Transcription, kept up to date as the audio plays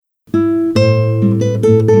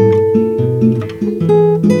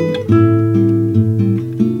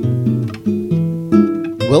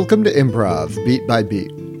Welcome to Improv, Beat by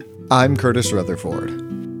Beat. I'm Curtis Rutherford.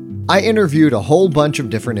 I interviewed a whole bunch of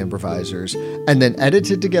different improvisers and then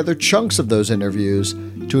edited together chunks of those interviews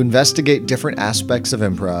to investigate different aspects of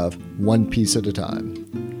improv, one piece at a time.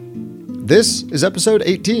 This is episode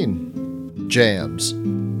 18, Jams.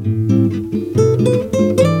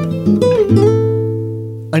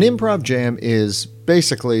 An improv jam is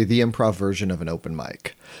basically the improv version of an open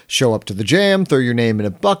mic. Show up to the jam, throw your name in a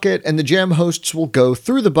bucket, and the jam hosts will go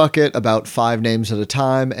through the bucket about 5 names at a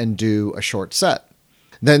time and do a short set.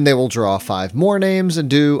 Then they will draw 5 more names and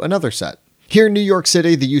do another set. Here in New York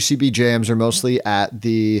City, the UCB jams are mostly at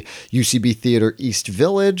the UCB Theater East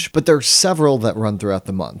Village, but there are several that run throughout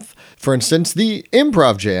the month. For instance, the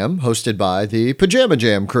Improv Jam, hosted by the Pajama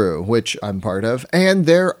Jam crew, which I'm part of, and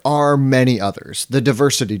there are many others. The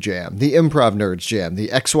Diversity Jam, the Improv Nerds Jam, the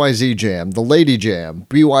XYZ Jam, the Lady Jam,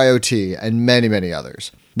 BYOT, and many, many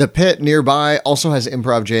others. The Pit nearby also has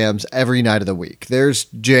improv jams every night of the week. There's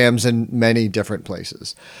jams in many different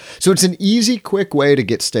places. So it's an easy, quick way to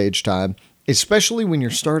get stage time, especially when you're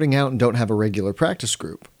starting out and don't have a regular practice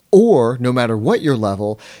group. Or, no matter what your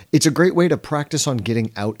level, it's a great way to practice on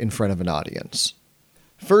getting out in front of an audience.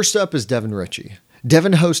 First up is Devin Ritchie.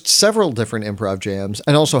 Devin hosts several different improv jams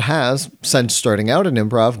and also has, since starting out in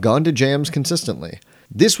improv, gone to jams consistently.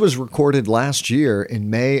 This was recorded last year in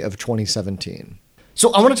May of 2017.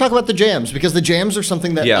 So I want to talk about the jams, because the jams are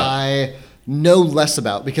something that I know less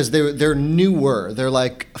about, because they're newer. They're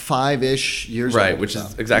like 5-ish years old. Right, which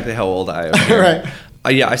is exactly how old I am. Right.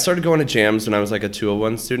 I started going to jams when I was like a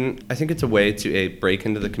 201 student. I think it's a way to break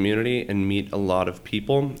into the community and meet a lot of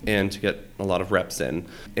people and to get a lot of reps in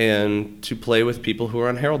and to play with people who are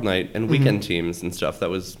on Herald Night and weekend teams and stuff. That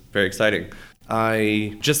was very exciting.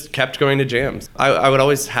 I just kept going to jams. I would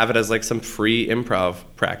always have it as like some free improv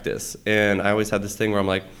practice. And I always had this thing where I'm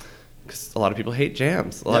like, because a lot of people hate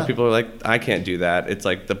jams. A lot of people are like, I can't do that. It's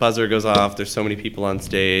like the buzzer goes off. There's so many people on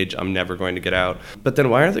stage. I'm never going to get out. But then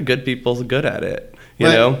why aren't the good people good at it? You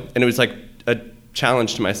know? And it was like a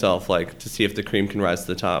challenge to myself, like to see if the cream can rise to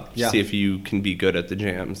the top, to see if you can be good at the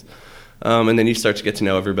jams. And then you start to get to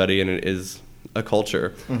know everybody, and it is a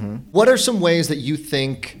culture. Mm-hmm. What are some ways that you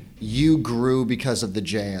think you grew because of the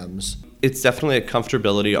jams? It's definitely a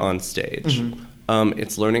comfortability on stage.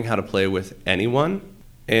 It's learning how to play with anyone.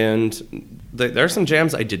 And there are some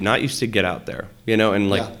jams I did not used to get out there, you know, and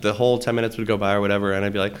like the whole 10 minutes would go by or whatever, and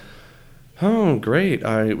I'd be like, oh, great.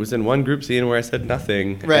 I was in one group scene where I said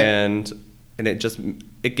nothing. Right. And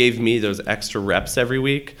it gave me those extra reps every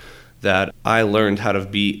week that I learned how to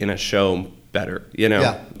be in a show better, you know.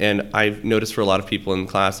 Yeah. And I've noticed for a lot of people in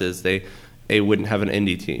classes, they wouldn't have an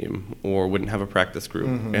indie team or wouldn't have a practice group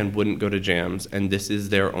and wouldn't go to jams, and this is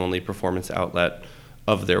their only performance outlet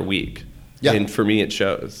of their week. Yeah. And for me, it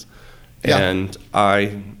shows. Yeah. And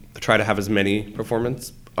I try to have as many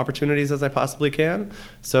performance opportunities as I possibly can,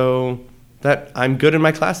 so that I'm good in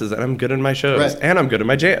my classes and I'm good in my shows and I'm good in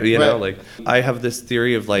my jam. You know, like I have this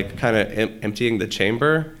theory of like kind of emptying the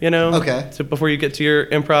chamber, you know, so before you get to your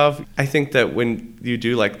improv. I think that when you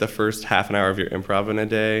do like the first half an hour of your improv in a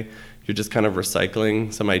day, you're just kind of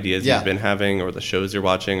recycling some ideas you've been having, or the shows you're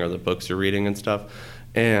watching, or the books you're reading and stuff.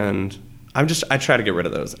 And I try to get rid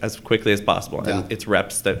of those as quickly as possible. Yeah. And it's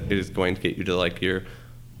reps that is going to get you to like your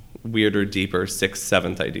weirder, deeper 6th,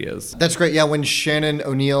 7th ideas. That's great. Yeah, when Shannon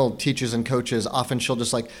O'Neill teaches and coaches, often she'll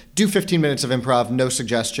just like do 15 minutes of improv, no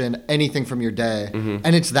suggestion, anything from your day.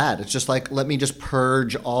 And it's just like, let me just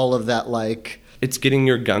purge all of that, like... It's getting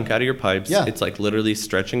your gunk out of your pipes. Yeah. It's like literally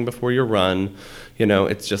stretching before your run. You know,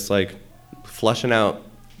 it's just like flushing out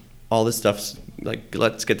all this stuff. Like,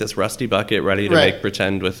 let's get this rusty bucket ready to make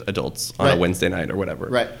pretend with adults on a Wednesday night or whatever.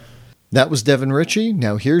 Right. That was Devin Ritchie.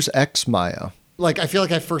 Now here's X Maya. Like, I feel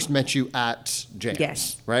like I first met you at jams.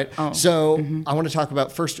 Yes. Right? Oh. So I want to talk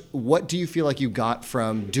about first, what do you feel like you got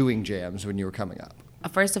from doing jams when you were coming up?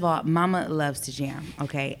 First of all, Mama loves to jam,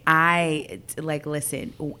 okay? I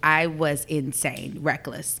was insane,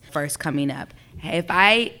 reckless, first coming up.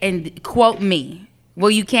 And quote me. Well,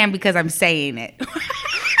 you can, because I'm saying it.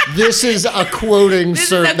 This is a quoting,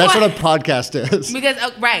 sir. That's what a podcast is. Because,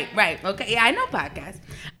 right. Okay, yeah, I know podcasts.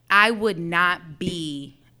 I would not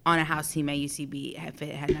be on a house team at UCB if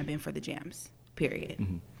it had not been for the jams,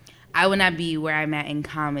 period. I would not be where I'm at in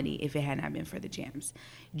comedy if it had not been for the jams.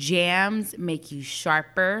 Jams make you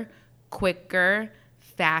sharper, quicker,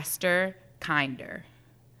 faster, kinder,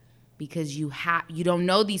 because you don't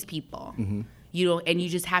know these people. You don't, and you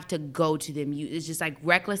just have to go to them. It's just like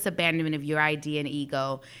reckless abandonment of your idea and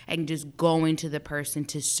ego, and just going to the person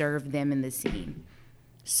to serve them in the scene.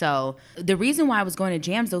 So the reason why I was going to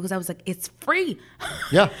jams though, because I was like, it's free.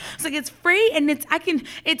 Yeah. It's like, it's free, and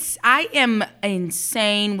I am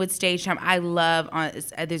insane with stage time. I love,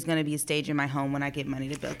 there's going to be a stage in my home when I get money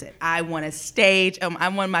to build it. I want a stage. I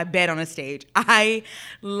want my bed on a stage. I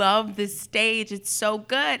love the stage. It's so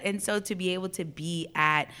good. And so to be able to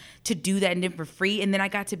to do that and then for free. And then I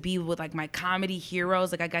got to be with like my comedy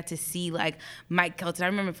heroes. Like I got to see like Mike Kelton. I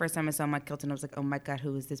remember the first time I saw Mike Kelton, I was like, oh my God,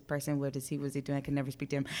 who is this person? What is he doing? I can never speak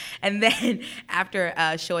to him. And then after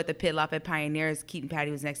a show at the Pit Lop at Pioneers, Keaton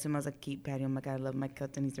Patty was next to him. I was like, Keaton Patty, oh my God, I love Mike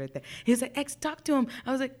Kelton. He's right there. He was like, X, talk to him.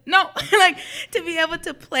 I was like, no. Like to be able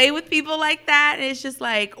to play with people like that, it's just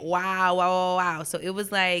like, wow. So it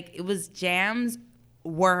was jams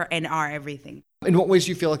were and are everything. In what ways do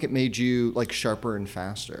you feel like it made you like sharper and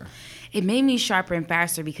faster? It made me sharper and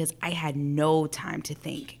faster because I had no time to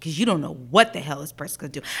think, because you don't know what the hell this person's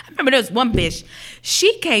gonna do. I remember there was one bitch,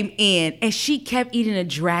 she came in and she kept eating a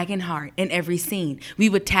dragon heart in every scene. We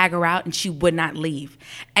would tag her out and she would not leave.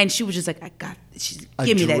 And she was just like,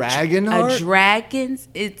 give me that. Dragon heart? A dragon's,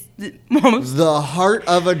 the heart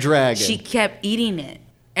of a dragon. She kept eating it.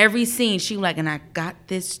 Every scene, she was like, and I got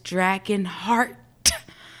this dragon heart.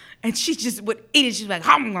 And she just would eat it. She's like,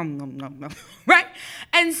 hum, hum, hum, hum, hum. Right?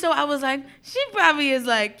 And so I was like, she probably is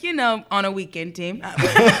like, on a weekend team.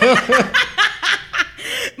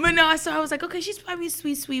 But no, so I was like, okay, she's probably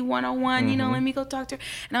sweet 101, let me go talk to her.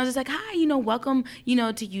 And I was just like, hi, welcome, to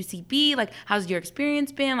UCB. Like, how's your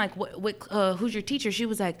experience been? Like, who's your teacher? She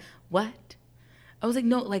was like, what? I was like,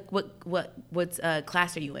 no, like, what's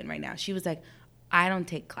class are you in right now? She was like, I don't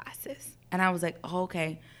take classes. And I was like, oh,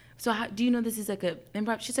 okay. So how, do you know this is like a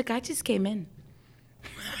improv? She's like, I just came in.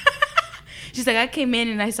 She's like, I came in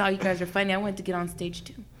and I saw you guys were funny. I wanted to get on stage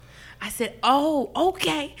too. I said, oh,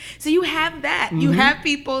 okay. So you have that. Mm-hmm. You have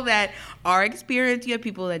people that are experienced. You have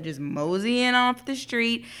people that just mosey in off the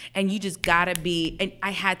street, and you just gotta be. And I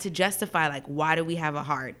had to justify, like, why do we have a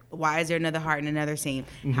heart? Why is there another heart in another scene?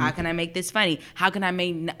 Mm-hmm. How can I make this funny? How can I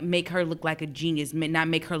make her look like a genius, not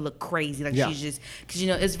make her look crazy? Like she's just, because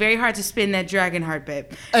it's very hard to spin that dragon heart, babe.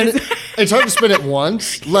 And it's hard to spin it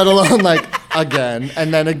once, let alone like again,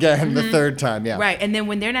 and then again the third time. Yeah. Right. And then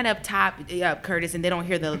when they're not up top, Curtis, and they don't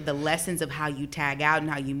hear the lessons of how you tag out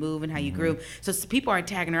and how you move and how you groove. So people aren't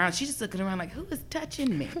tagging around. She's just looking around like, who is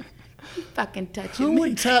touching me? Who fucking touching me? Who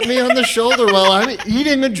would tap me on the shoulder while I'm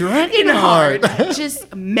eating a dragon heart?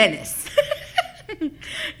 Just menace.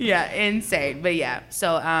 Yeah, insane. But yeah,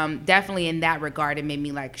 so definitely in that regard, it made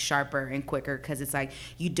me like sharper and quicker, because it's like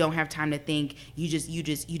you don't have time to think. You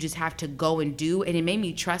just have to go and do, and it made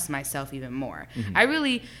me trust myself even more. Mm-hmm. I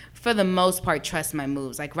really, for the most part, trust my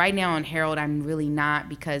moves. Like right now on Harold, I'm really not,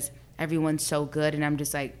 because everyone's so good, and I'm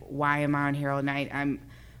just like, why am I on Harold Night?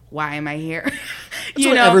 Why am I here? That's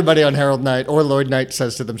what everybody on Harold Night or Lloyd Night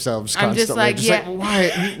says to themselves constantly. I'm just like,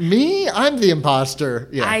 why me? I'm the imposter.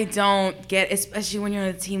 Yeah. I don't get, especially when you're on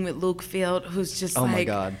a team with Luke Field, who's just oh my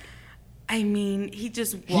God. I mean, he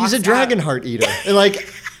just walks He's a dragon heart eater.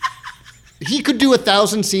 Like, he could do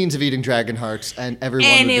 1,000 scenes of eating dragon hearts, and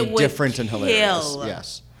everyone would be different and hilarious.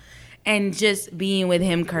 Yes. And just being with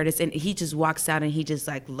him, Curtis, and he just walks out and he just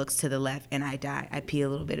like looks to the left, and I die. I pee a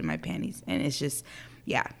little bit in my panties, and it's just,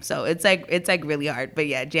 yeah. So it's like really hard. But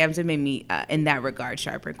yeah, jams have made me in that regard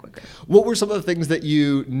sharper and quicker. What were some of the things that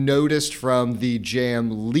you noticed from the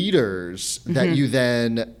jam leaders that you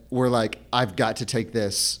then were like, I've got to take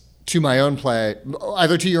this to my own play,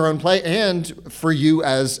 either to your own play and for you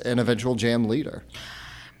as an eventual jam leader?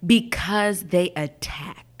 Because they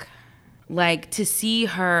attack. Like, to see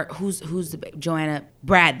her, who's Joanna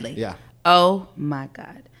Bradley. Yeah. Oh my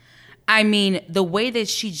God. I mean, the way that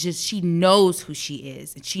she knows who she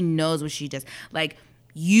is, and she knows what she does. Like,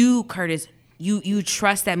 you, Curtis, you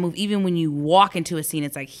trust that move. Even when you walk into a scene,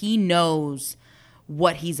 it's like he knows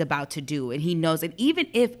what he's about to do, and he knows. And even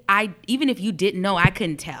if you didn't know, I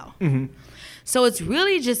couldn't tell. Mm-hmm. So it's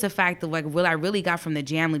really just the fact that, like, what I really got from the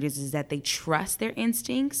jam leaders is that they trust their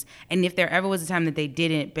instincts. And if there ever was a time that they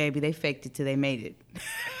didn't, baby, they faked it till they made it.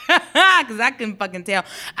 Because I couldn't fucking tell.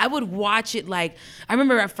 I would watch it like, I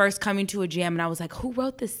remember at first coming to a jam and I was like, who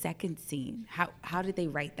wrote the second scene? How did they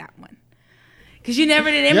write that one? Because you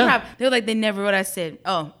never did improv. Yeah. They were like, they never wrote. I said,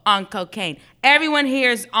 oh, on cocaine. Everyone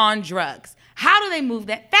here is on drugs. How do they move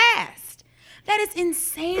that fast? That is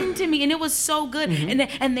insane to me, and it was so good.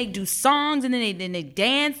 Mm-hmm. And they do songs, and then they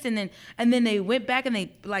danced, and then they went back and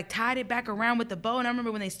they like tied it back around with the bow. And I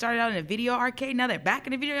remember when they started out in a video arcade. Now they're back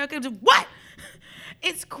in the video arcade. What?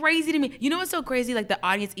 It's crazy to me. You know what's so crazy? Like, the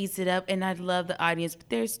audience eats it up, and I love the audience, but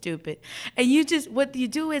they're stupid. And you just, what you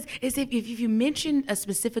do is if you mention a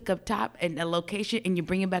specific up top and a location and you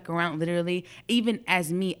bring it back around, literally, even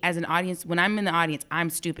as me, as an audience, when I'm in the audience, I'm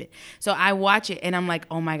stupid. So I watch it, and I'm like,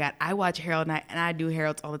 oh my God, I watch Harold Night, and I do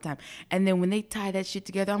Harold's all the time. And then when they tie that shit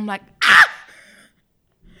together, I'm like, ah!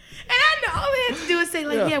 And I know all they have to do is say,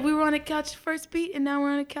 like, yeah, we were on a couch first beat, and now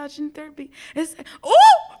we're on a couch in the third beat. It's like,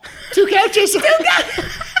 ooh! 2 couches! 2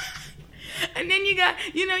 couches! And then you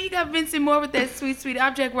got Vincent Moore with that sweet, sweet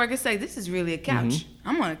object work. It's like, this is really a couch.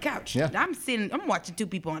 I'm on a couch. Yeah. I'm watching 2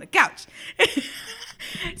 people on a couch.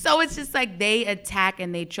 So it's just like they attack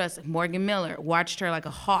and they trust. Morgan Miller, watched her like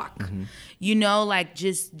a hawk. You know, like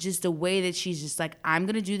just the way that she's just like, I'm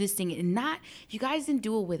going to do this thing. And you guys didn't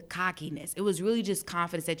do it with cockiness. It was really just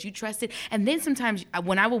confidence that you trusted. And then sometimes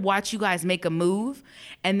when I would watch you guys make a move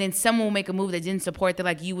and then someone will make a move that didn't support, that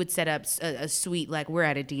like you would set up a suite, like we're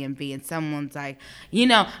at a DMV and someone's like, I'm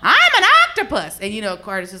an octopus. And,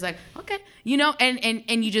 Curtis is like, okay,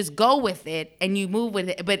 and you just go with it and you move with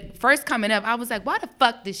it. But first coming up, I was like, why the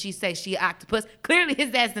fuck did she say she an octopus? Clearly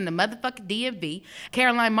his ass in the motherfucking DMV.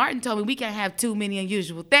 Caroline Martin told me we can't have too many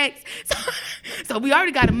unusual things. So we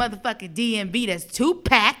already got a motherfucking DMV that's too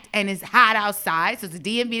packed and it's hot outside. So it's a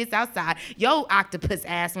DMV that's outside. Yo, octopus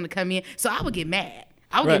ass want to come in. So I would get mad.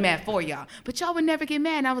 I would get mad for y'all. But y'all would never get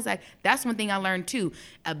mad. And I was like, that's one thing I learned too.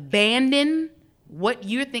 Abandon what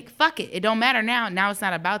you think. Fuck it. It don't matter now. Now it's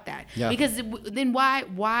not about that. Yeah. Because then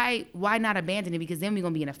why not abandon it? Because then we're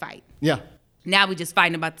going to be in a fight. Yeah. Now we just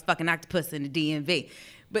fighting about the fucking octopus in the DMV.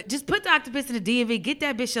 But just put the octopus in the DMV, get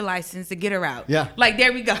that bitch a license, and get her out. Yeah. Like,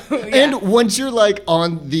 there we go. Yeah. And once you're, like,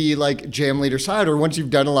 on the, like, jam leader side, or once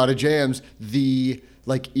you've done a lot of jams, the,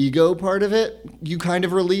 like, ego part of it, you kind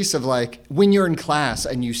of release of, like, when you're in class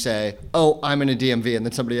and you say, oh, I'm in a DMV, and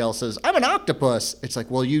then somebody else says, I'm an octopus. It's like,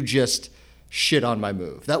 well, you just shit on my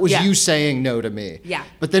move. That was you saying no to me. Yeah.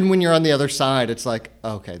 But then when you're on the other side, it's like,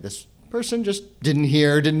 okay, this person just didn't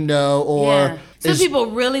hear, didn't know, or some people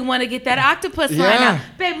really want to get that octopus line out.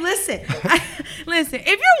 Babe, listen, if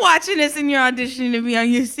you're watching this and you're auditioning to be on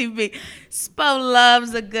UCB, Spo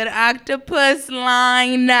loves a good octopus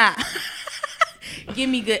line. Give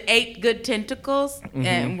me 8 good tentacles,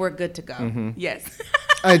 and we're good to go. Yes.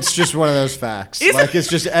 It's just one of those facts. It's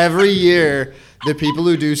just every year the people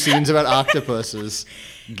who do scenes about octopuses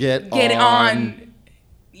get on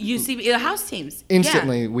UCB house teams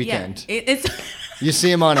instantly weekend. You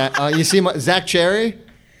see him on Zach Cherry.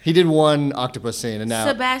 He did one octopus scene, and now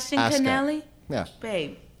Sebastian Asuka. Canelli. Yeah,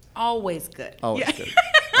 babe, always good. Always good.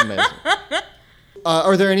 Amazing.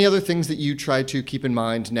 Are there any other things that you try to keep in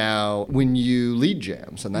mind now when you lead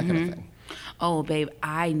jams and that kind of thing? Oh, babe,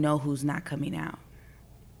 I know who's not coming out.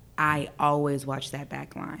 I always watch that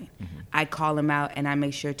back line. I call them out and I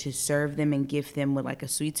make sure to serve them and gift them with like a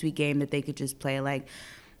sweet, sweet game that they could just play like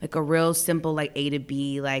a real simple like A to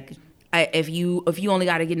B. Like if you only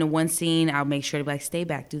got to get into one scene, I'll make sure to be like, stay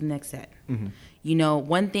back, do the next set.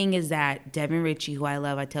 One thing is that Devin Ritchie, who I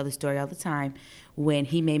love, I tell the story all the time, when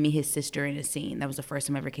he made me his sister in a scene. That was the first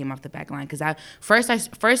time I ever came off the back line. Because first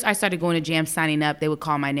I started going to jams, signing up. They would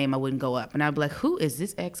call my name. I wouldn't go up. And I'd be like, who is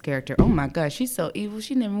this ex character? Oh, my gosh, she's so evil.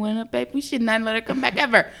 She never went up, babe. We should not let her come back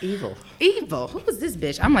ever. Evil. Who is this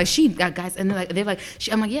bitch? I'm like, she got guys. And they're like,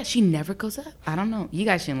 I'm like, yeah, she never goes up. I don't know. You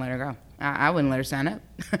guys shouldn't let her go. I wouldn't let her sign up.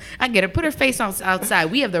 I get her, put her face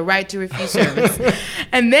outside. We have the right to refuse service.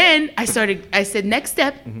 And then I said, next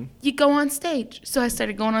step, you go on stage. So I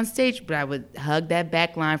started going on stage, but I would hug that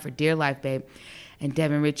back line for dear life, babe. And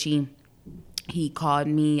Devin Ritchie, he called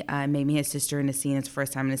me, made me his sister in the scene. It's the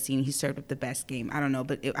first time in the scene. He served up the best game. I don't know,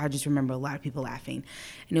 but I just remember a lot of people laughing.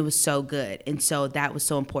 And it was so good. And so that was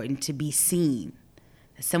so important, to be seen.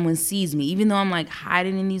 That someone sees me, even though I'm like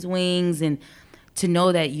hiding in these wings, and to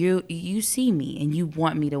know that you see me and you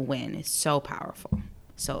want me to win is so powerful.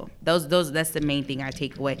 So that's the main thing I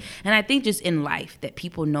take away. And I think just in life that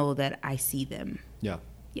people know that I see them. Yeah.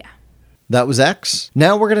 Yeah. That was X.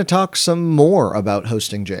 Now we're going to talk some more about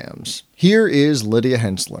hosting jams. Here is Lydia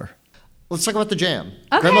Hensler. Let's talk about the jam.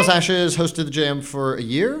 Okay. Grandma's Ashes hosted the jam for a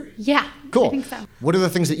year? Yeah. Cool. I think so. What are the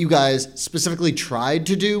things that you guys specifically tried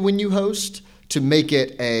to do when you host to make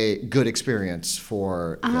it a good experience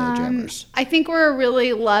for the jammers? I think we're a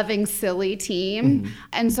really loving, silly team.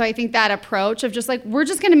 And so I think that approach of just like, we're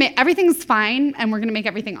just going to make, everything's fine and we're going to make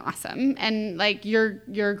everything awesome. And like, you're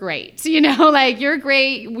great. Like you're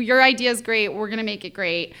great. Your idea's great. We're going to make it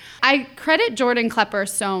great. I credit Jordan Klepper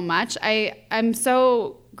so much. I'm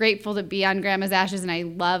so grateful to be on Grandma's Ashes, and I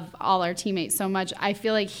love all our teammates so much. I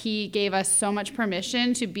feel like he gave us so much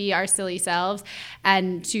permission to be our silly selves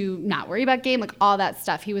and to not worry about game, like all that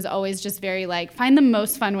stuff. He was always just very like, find the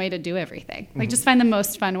most fun way to do everything. Like just find the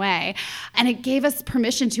most fun way. And it gave us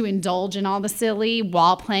permission to indulge in all the silly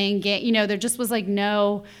while playing game. You know, there just was like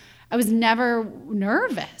I was never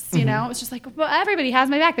nervous, you know? It's just like, well, everybody has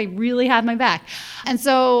my back. They really have my back. And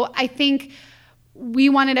so I think we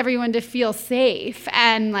wanted everyone to feel safe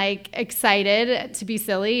and like excited to be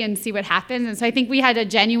silly and see what happens. And so I think we had a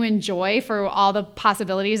genuine joy for all the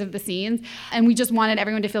possibilities of the scenes. And we just wanted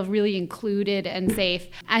everyone to feel really included and safe.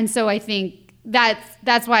 And so I think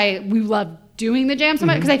that's why we love doing the jam so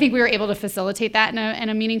much, because I think we were able to facilitate that in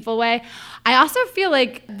a meaningful way. I also feel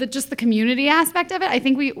like just the community aspect of it, I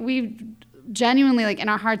think we genuinely, like in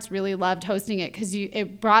our hearts, really loved hosting it, because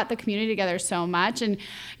it brought the community together so much, and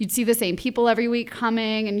you'd see the same people every week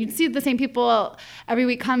coming, and you'd see the same people every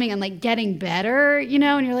week coming and like getting better, you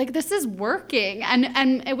know, and you're like, this is working.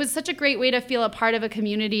 And it was such a great way to feel a part of a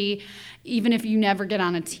community, even if you never get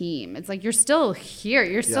on a team. It's like you're still here.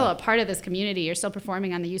 You're still a part of this community. You're still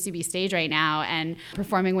performing on the UCB stage right now and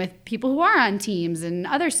performing with people who are on teams and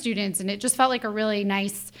other students. And it just felt like a really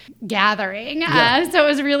nice gathering. So it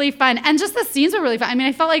was really fun. And just the scenes were really fun. I mean,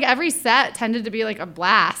 I felt like every set tended to be like a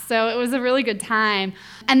blast. So it was a really good time.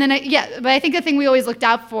 And then, but I think the thing we always looked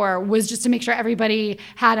out for was just to make sure everybody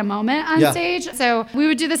had a moment on stage. So we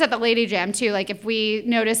would do this at the Lady Jam too. Like if we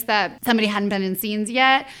noticed that somebody hadn't been in scenes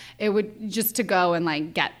yet, it would just to go and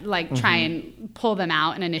like try and pull them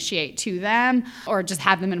out and initiate to them, or just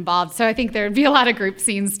have them involved. So I think there'd be a lot of group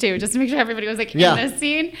scenes too, just to make sure everybody was like in the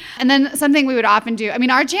scene. And then something we would often do, I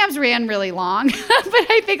mean, our jams ran really long, but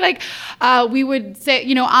I think like we would say,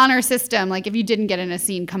 you know, honor system, like if you didn't get in a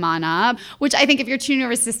scene, come on up, which I think if you're too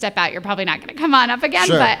nervous to step out, you're probably not going to come on up again.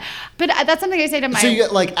 Sure. But that's something I say to my... So you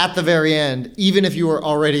get like at the very end, even if you were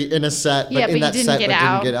already in a set, but in that set, but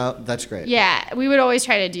didn't get out, that's great. Yeah, we would always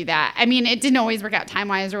try to do that. I mean, it didn't always work out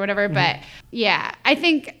time-wise or whatever, but yeah, I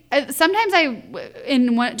think sometimes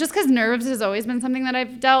just because nerves has always been something that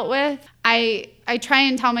I've dealt with, I try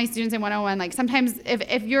and tell my students in 101, like sometimes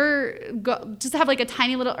if you're just have like a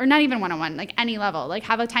tiny little, or not even 101, like any level, like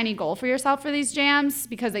have a tiny goal for yourself for these jams,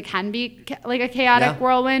 because they can be like a chaotic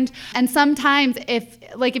whirlwind. And sometimes if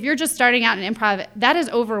you're just starting out in improv, that is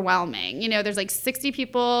overwhelming. You know, there's like 60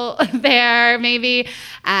 people there maybe,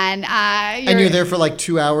 and you're there for like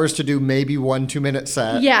 2 hours to do maybe 1 2-minute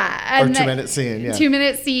set. Yeah. Or 2-minute scene. Yeah.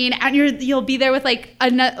 2-minute scene. And you'll be there with like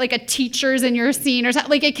a teacher's in your scene or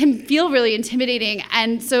something. Like it can feel really intimidating.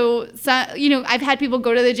 And so, you know, I've had people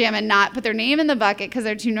go to the jam and not put their name in the bucket because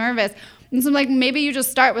they're too nervous. And so I'm like, maybe you just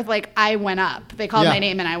start with like, I went up. They called my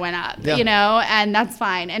name and I went up, you know, and that's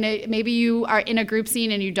fine. And maybe you are in a group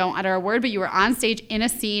scene and you don't utter a word, but you were on stage in a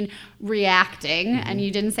scene reacting and you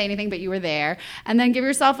didn't say anything, but you were there. And then give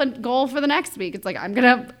yourself a goal for the next week. It's like, I'm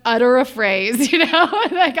going to utter a phrase, you know,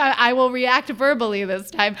 like I will react verbally this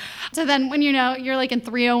time. So then when, you know, you're like in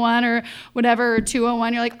 301 or whatever, or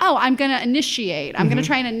 201, you're like, oh, I'm going to initiate. I'm going to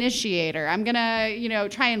try an initiator. I'm going to, you know,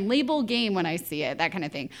 try and label game when I see it, that kind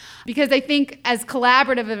of thing. Because I think as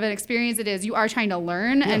collaborative of an experience it is, you are trying to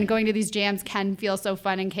learn, and going to these jams can feel so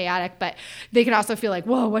fun and chaotic, but they can also feel like,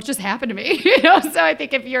 whoa, what just happened to me? You know, so I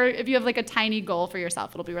think if you have like a tiny goal for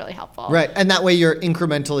yourself, it'll be really helpful. Right. And that way you're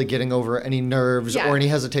incrementally getting over any nerves or any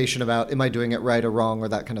hesitation about, am I doing it right or wrong, or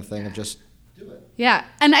that kind of thing, of just do it. Yeah.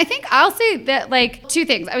 And I think I'll say that like 2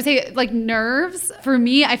 things. I would say like nerves, for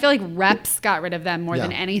me, I feel like reps got rid of them more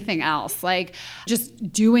than anything else. Like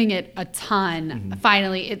just doing it a ton,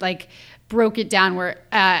 finally, it like broke it down where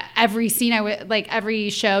every scene every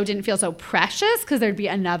show didn't feel so precious, because there'd be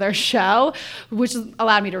another show, which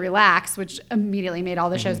allowed me to relax, which immediately made all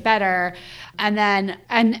the shows better. And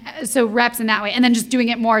so reps in that way, and then just doing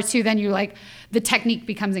it more too, then you like the technique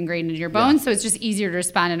becomes ingrained in your bones, so it's just easier to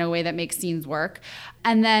respond in a way that makes scenes work.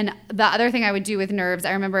 And then the other thing I would do with nerves,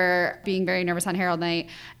 I remember being very nervous on Herald Night,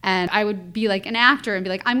 and I would be like an actor and be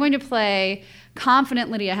like, I'm going to play confident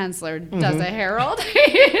Lydia Hensler does a Herald,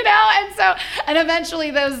 you know? And eventually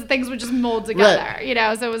those things would just mold together, you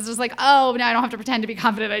know? So it was just like, oh, now I don't have to pretend to be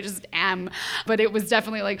confident, I just am. But it was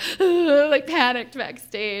definitely like panicked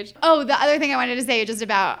backstage. Oh, the other thing I wanted to say just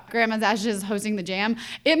about Grandma's Ashes hosting the jam,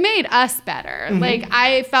 it made us better. Like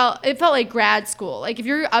it felt like grad school. Like if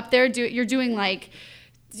you're up there, you're doing like,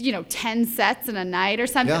 you know, 10 sets in a night or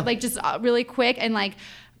something, like just really quick, and like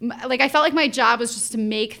like I felt like my job was just to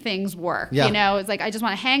make things work. Yeah. You know, it's like I just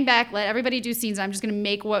want to hang back, let everybody do scenes. And I'm just going to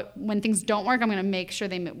make when things don't work, I'm going to make sure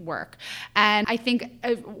they work. And I think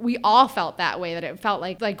we all felt that way, that it felt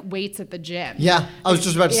like weights at the gym. Yeah, I was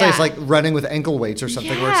just about to say, it's like running with ankle weights or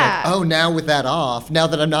something where it's like, oh, now with that off, now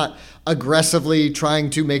that I'm not aggressively trying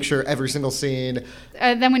to make sure every single scene.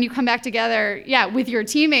 And then when you come back together, with your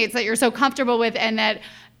teammates that you're so comfortable with and that,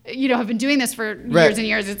 you know, have been doing this for years and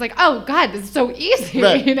years, it's like, oh God, this is so easy.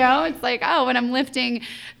 You know, it's like, oh, when I'm lifting,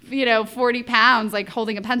 40 pounds, like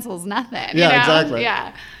holding a pencil is nothing. Yeah, you know? exactly.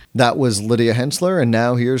 Yeah. That was Lydia Hensler, and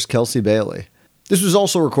now here's Kelsey Bailey. This was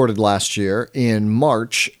also recorded last year in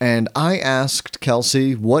March, and I asked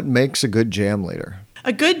Kelsey what makes a good jam leader.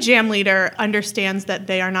 A good jam leader understands that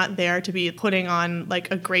they are not there to be putting on like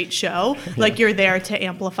a great show. Like you're there to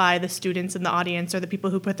amplify the students in the audience or the people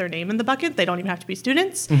who put their name in the bucket. They don't even have to be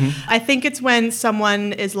students. I think it's when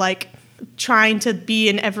someone is like trying to be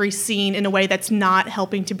in every scene in a way that's not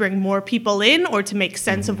helping to bring more people in or to make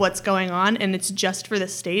sense of what's going on, and it's just for the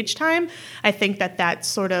stage time. I think that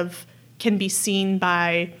sort of can be seen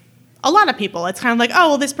by a lot of people. It's kind of like, oh,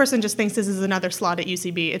 well, this person just thinks this is another slot at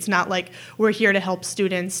UCB. It's not like we're here to help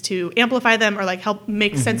students to amplify them or like help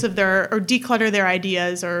make sense of or declutter their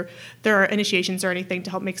ideas or their initiations or anything to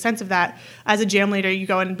help make sense of that. As a jam leader, you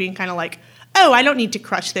go in being kind of like, oh, I don't need to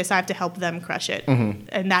crush this. I have to help them crush it.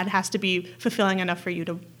 And that has to be fulfilling enough for you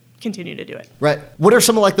to continue to do it. Right. What are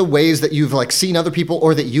some of like the ways that you've like seen other people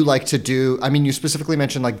or that you like to do? I mean, you specifically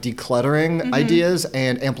mentioned like decluttering ideas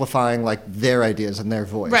and amplifying like their ideas and their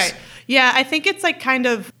voice. Right. Yeah, I think it's like kind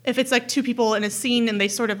of, if it's like two people in a scene and they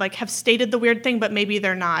sort of like have stated the weird thing, but maybe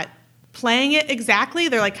they're not playing it exactly,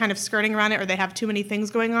 they're like kind of skirting around it or they have too many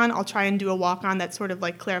things going on, I'll try and do a walk-on that sort of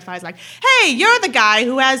like clarifies like, hey, you're the guy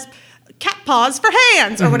who has cat paws for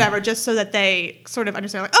hands or whatever, just so that they sort of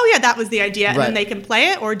understand like, oh yeah, that was the idea, and then they can play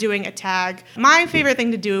it, or doing a tag. My favorite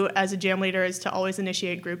thing to do as a jam leader is to always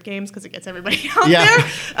initiate group games because it gets everybody out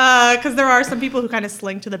there, because there are some people who kind of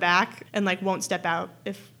slink to the back and like won't step out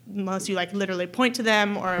unless you like literally point to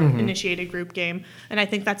them or initiate a group game. And I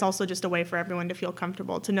think that's also just a way for everyone to feel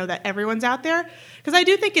comfortable, to know that everyone's out there. Because I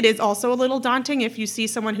do think it is also a little daunting if you see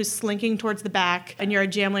someone who's slinking towards the back and you're a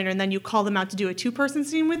jam leader and then you call them out to do a two-person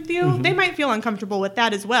scene with you. They might feel uncomfortable with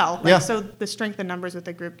that as well. So the strength in numbers with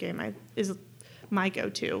a group game is my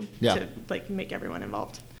go-to to like make everyone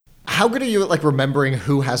involved. How good are you at like remembering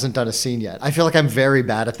who hasn't done a scene yet? I feel like I'm very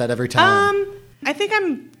bad at that every time. I think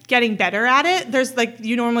I'm getting better at it. There's like,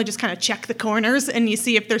 you normally just kind of check the corners and you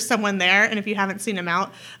see if there's someone there and if you haven't seen them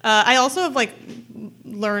out. I also have like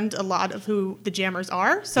learned a lot of who the jammers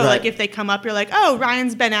are. So like if they come up, you're like, oh,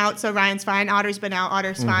 Ryan's been out, so Ryan's fine. Otter's been out,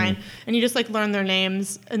 Otter's fine. And you just like learn their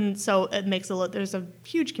names. And so it makes there's a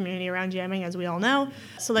huge community around jamming, as we all know.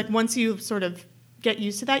 So like once you sort of get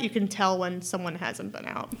used to that, you can tell when someone hasn't been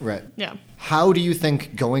out. Right. Yeah. How do you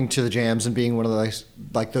think going to the jams and being one of those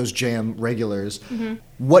like those jam regulars,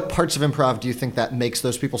 what parts of improv do you think that makes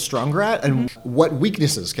those people stronger at, and what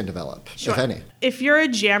weaknesses can develop, if any? If you're a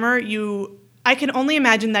jammer, I can only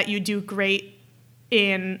imagine that you do great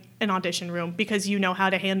in an audition room because you know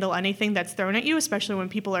how to handle anything that's thrown at you, especially when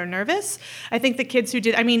people are nervous. I think the kids who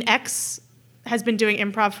X has been doing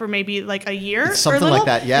improv for maybe like a year it's something or a little,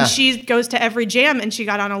 like that, yeah. And she goes to every jam, and she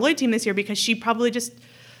got on a Lloyd team this year because she probably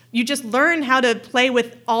you just learn how to play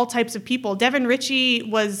with all types of people. Devin Ritchie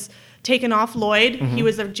was taken off Lloyd. He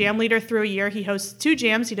was a jam leader through a year. He hosts 2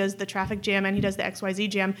 jams. He does the traffic jam and he does the XYZ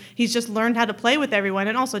jam. He's just learned how to play with everyone,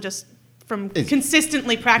 and also just from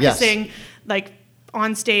consistently practicing like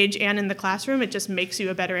on stage and in the classroom, it just makes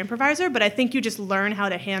you a better improviser. But I think you just learn how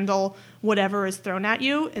to handle whatever is thrown at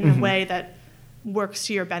you in a way that works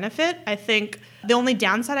to your benefit. I think the only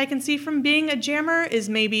downside I can see from being a jammer is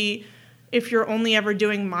maybe if you're only ever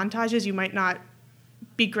doing montages, you might not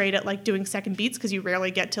be great at like doing second beats because you rarely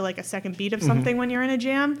get to like a second beat of something when you're in a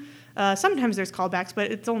jam. Sometimes there's callbacks,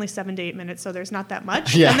 but it's only 7 to 8 minutes, so there's not that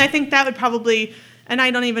much. And I think that would probably, and I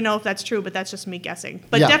don't even know if that's true, but that's just me guessing.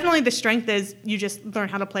 But definitely the strength is you just learn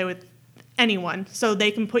how to play with anyone. So they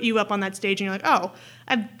can put you up on that stage and you're like, oh,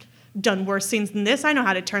 I've done worse scenes than this. I know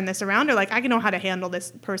how to turn this around, or like I can know how to handle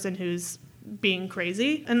this person who's being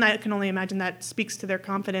crazy. And I can only imagine that speaks to their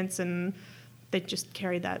confidence, and they just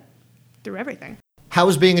carry that through everything. How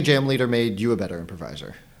has being a jam leader made you a better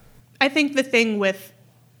improviser? I think the thing with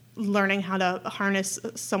learning how to harness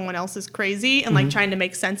someone else's crazy and like trying to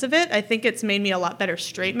make sense of it, I think it's made me a lot better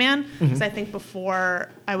straight man. Because I think before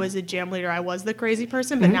I was a jam leader, I was the crazy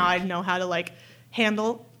person, but now I know how to like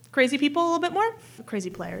handle crazy people a little bit more. Crazy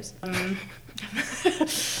players.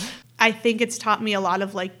 I think it's taught me a lot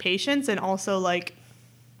of like patience, and also like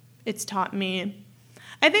it's taught me,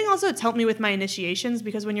 I think also it's helped me with my initiations,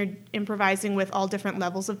 because when you're improvising with all different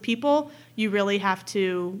levels of people, you really have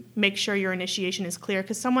to make sure your initiation is clear,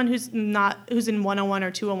 because someone who's in 101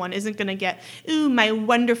 or 201 isn't going to get, ooh, my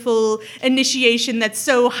wonderful initiation that's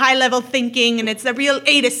so high level thinking and it's a real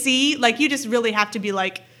A to C. Like, you just really have to be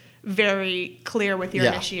like very clear with your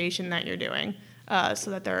initiation that you're doing.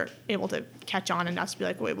 So that they're able to catch on and not just be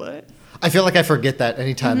like, wait, what? I feel like I forget that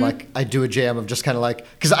anytime like I do a jam of just kind of like,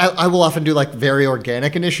 because I will often do like very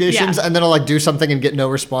organic initiations and then I'll like do something and get no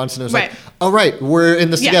response and it's like, all right, we're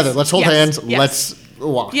in this together. Let's hold hands. Let's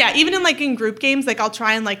walk. Yeah, even in group games, like I'll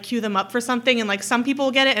try and like cue them up for something and like some people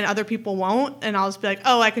will get it and other people won't. And I'll just be like,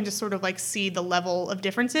 oh, I can just sort of like see the level of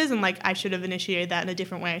differences and like I should have initiated that in a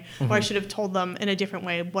different way or I should have told them in a different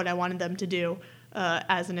way what I wanted them to do.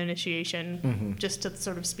 As an initiation, just to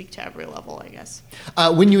sort of speak to every level, I guess.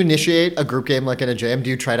 When you initiate a group game like in a jam, do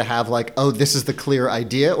you try to have like, oh, this is the clear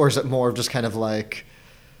idea, or is it more of just kind of like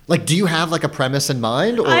do you have like a premise in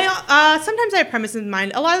mind? Or? Sometimes I have premise in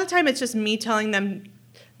mind. A lot of the time, it's just me telling them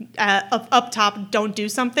up top, don't do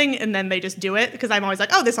something, and then they just do it because I'm always like,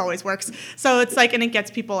 oh, this always works. So it's like, and it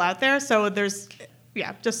gets people out there. So there's,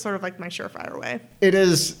 just sort of like my surefire way. It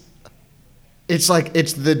is. It's like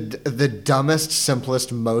it's the dumbest,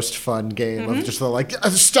 simplest, most fun game of just the like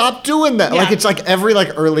stop doing that. Like it's like every like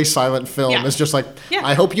early silent film is just like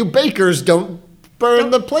I hope you bakers don't burn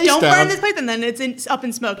the place down. Don't burn this place, and then it's up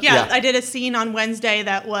in smoke. Yeah, I did a scene on Wednesday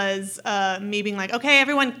that was me being like, okay,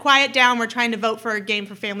 everyone quiet down. We're trying to vote for a game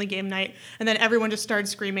for family game night, and then everyone just started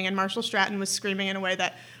screaming, and Marshall Stratton was screaming in a way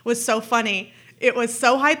that was so funny. It was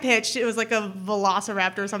so high pitched. It was like a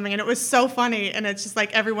velociraptor or something, and it was so funny. And it's just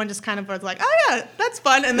like everyone just kind of was like, "Oh yeah, that's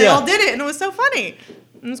fun," and they all did it, and it was so funny.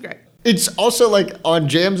 It was great. It's also like on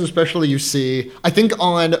jams, especially you see. I think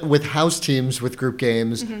with house teams with group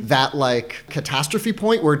games, that like catastrophe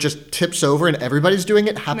point where it just tips over and everybody's doing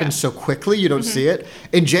it happens so quickly you don't see it.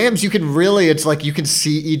 In jams, you can really. It's like you can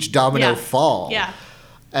see each domino fall. Yeah.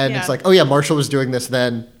 And it's like, oh yeah, Marshall was doing this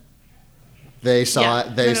then. They saw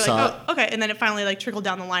it. They saw it. Oh, okay. And then it finally like trickled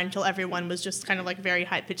down the line until everyone was just kind of like very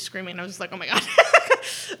high pitched screaming. And I was just like, oh my God.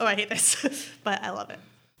 Oh, I hate this. But I love it.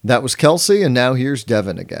 That was Kelsey. And now here's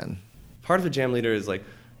Devin again. Part of a jam leader is like,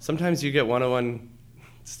 sometimes you get 101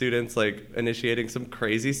 students like initiating some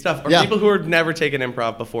crazy stuff or people who have never taken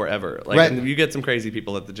improv before ever. Like and you get some crazy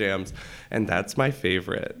people at the jams. And that's my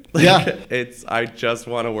favorite. Like, I just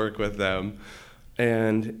want to work with them.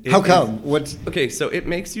 And how come? Okay, so it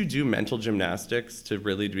makes you do mental gymnastics to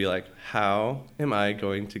really be like, how am I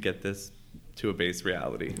going to get this to a base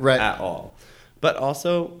reality at all? But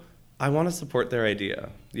also, I want to support their idea.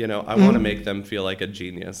 You know, I want to make them feel like a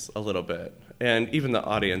genius a little bit. And even the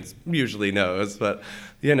audience usually knows, but,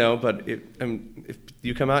 you know, if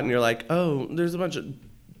you come out and you're like, oh, there's a bunch of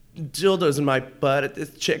dildos in my butt at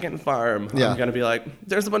this chicken farm. I'm going to be like,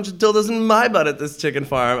 there's a bunch of dildos in my butt at this chicken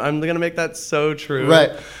farm. I'm going to make that so true.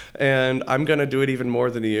 Right. And I'm going to do it even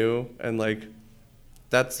more than you. And like,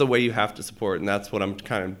 that's the way you have to support. And that's what I'm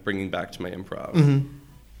kind of bringing back to my improv. Mm-hmm.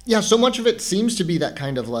 Yeah. So much of it seems to be that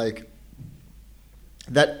kind of like,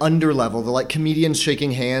 that underlevel, the like comedians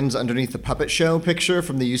shaking hands underneath the puppet show picture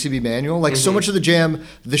from the UCB manual. Like so much of the jam,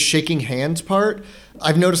 the shaking hands part,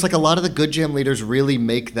 I've noticed like a lot of the good jam leaders really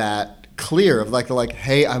make that clear of like,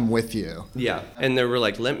 hey, I'm with you. Yeah. And they were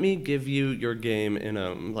like, let me give you your game in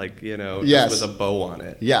a, like, you know, just with a bow on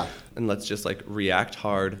it. Yeah. And let's just like react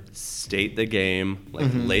hard, state the game,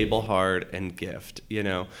 like label hard and gift. You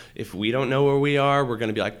know, if we don't know where we are, we're going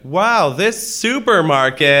to be like, wow, this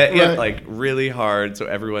supermarket, like really hard. So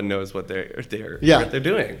everyone knows what they're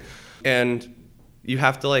doing. And you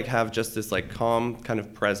have to like have just this like calm kind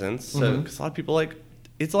of presence. So, because a lot of people like,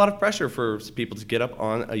 it's a lot of pressure for people to get up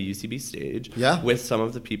on a UCB stage with some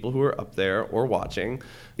of the people who are up there or watching,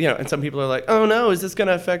 you know, and some people are like, oh no, is this going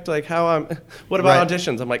to affect like how what about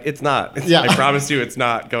auditions? I'm like, it's not. I promise you it's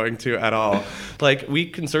not going to at all. Like we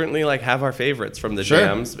can certainly like have our favorites from the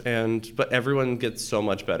jams but everyone gets so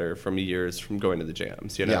much better from years from going to the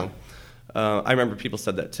jams, you know? I remember people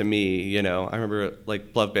said that to me, you know. I remember,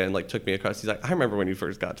 like, Love Band, like, took me across. He's like, I remember when you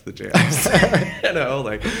first got to the jams. You know,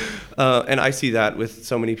 like, and I see that with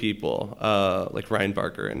so many people, like Ryan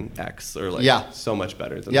Barker and X are, like, so much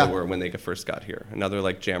better than they were when they first got here. And now they're,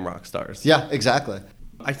 like, jam rock stars. Yeah, exactly.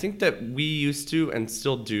 I think that we used to, and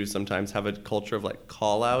still do sometimes, have a culture of, like,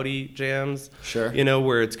 call-outy jams. Sure. You know,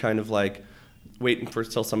 where it's kind of like, waiting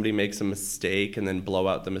till somebody makes a mistake and then blow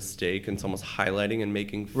out the mistake, and it's almost highlighting and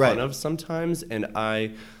making fun of sometimes. And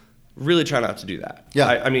I really try not to do that. Yeah.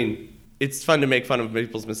 I mean, it's fun to make fun of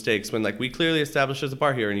people's mistakes when like we clearly established there's a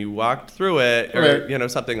bar here and you walked through it or Right. you know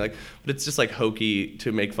something like, but it's just like hokey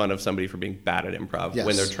to make fun of somebody for being bad at improv Yes.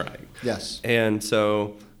 when they're trying. Yes. And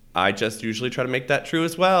so I just usually try to make that true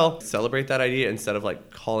as well. Celebrate that idea instead of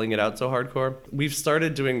like calling it out so hardcore. We've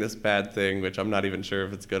started doing this bad thing, which I'm not even sure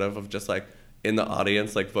if it's good of just like in the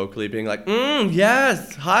audience, like vocally being like,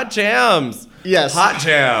 yes, hot jams. Yes. Hot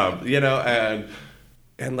jam, you know,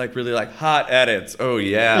 and like really like hot edits. Oh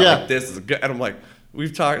yeah, Yeah. like this is good. And I'm like,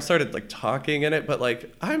 we've started like talking in it, but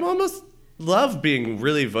like I'm almost love being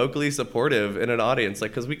really vocally supportive in an audience, like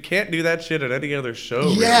because we can't do that shit at any other show.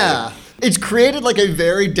 Yeah. Really. It's created like a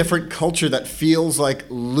very different culture that feels like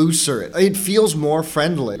looser. It feels more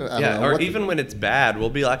friendly. I don't Yeah, know, or what- even when it's bad,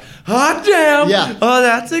 we'll be like, hot jam! Yeah. Oh,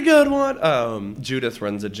 that's a good one. Judith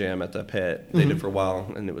runs a jam at the Pit. They Mm-hmm. did for a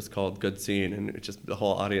while, and it was called Good Scene, and it just the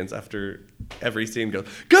whole audience after every scene goes,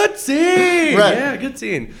 good scene! Right. Yeah, good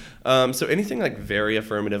scene. So anything like very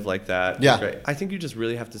affirmative like that is Yeah. great. I think you just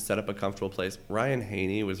really have to set up a comfortable place. Ryan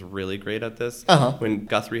Haney was really great at this Uh-huh. when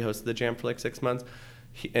Guthrie hosted the jam for like 6 months.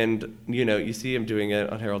 And you know, you see him doing it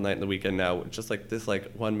on Herald Night in the Weekend now, just like this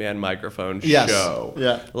like one-man microphone Yes. show.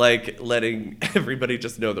 Yeah. Like letting everybody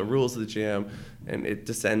just know the rules of the jam, and it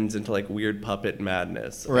descends into like weird puppet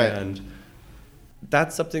madness. Right. And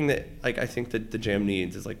that's something that like I think that the jam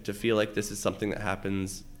needs is like to feel like this is something that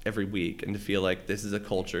happens every week, and to feel like this is a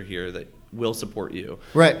culture here that will support you.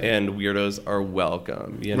 Right. And weirdos are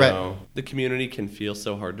welcome. You Right. know, the community can feel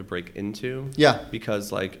so hard to break into. Yeah.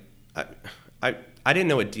 Because like I didn't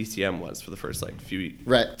know what DCM was for the first like few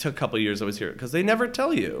Right. took a couple of years I was here because they never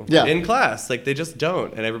tell you Yeah. in class, like they just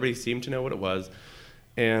don't, and everybody seemed to know what it was,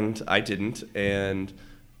 and I didn't, and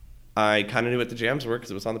I kind of knew what the jams were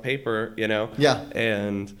because it was on the paper, you know. Yeah.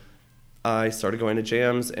 And I started going to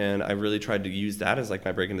jams, and I really tried to use that as like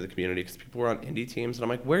my break into the community because people were on indie teams, and I'm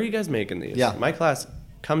like, where are you guys making these? Yeah. My class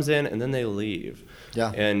comes in and then they leave.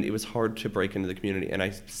 Yeah. And it was hard to break into the community, and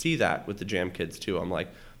I see that with the jam kids too. I'm like,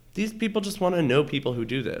 these people just want to know people who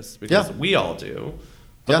do this because Yeah. we all do.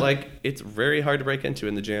 But Yeah. like it's very hard to break into,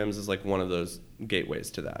 and the jams is like one of those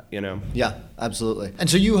gateways to that, you know? Yeah, absolutely. And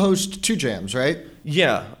so you host 2 jams, right?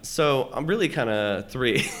 Yeah. So I'm really kind of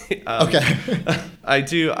 3. Okay. I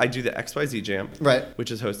do the XYZ Jam, Right.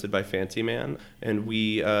 which is hosted by Fancy Man, and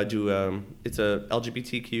we do it's a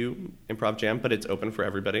LGBTQ improv jam, but it's open for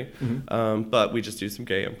everybody. But we just do some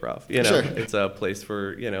gay improv. You know, Sure. it's a place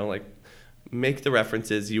for like make the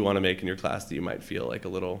references you want to make in your class that you might feel like a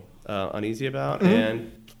little uneasy about,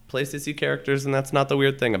 and place to see characters, and that's not the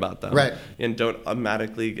weird thing about them. Right. And don't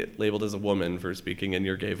automatically get labeled as a woman for speaking in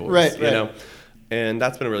your gay voice. Right, You right. know. And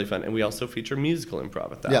that's been really fun. And we also feature musical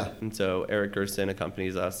improv at that. Yeah. And so Eric Gerson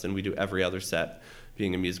accompanies us, and we do every other set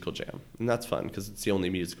being a musical jam. And that's fun because it's the only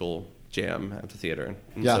musical jam at the theater.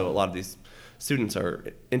 And Yeah. so a lot of these students are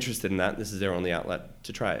interested in that. This is their only outlet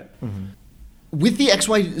to try it. With the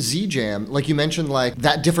XYZ Jam, like you mentioned, like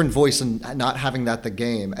that different voice and not having that the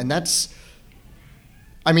game. And that's,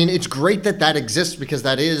 I mean, it's great that that exists because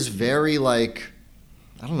that is very like,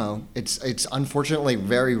 I don't know, it's unfortunately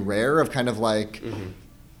very rare of kind of like,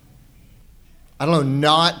 I don't know,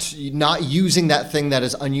 not using that thing that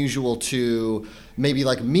is unusual to maybe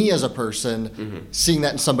like me as a person, seeing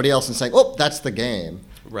that in somebody else and saying, oh, that's the game.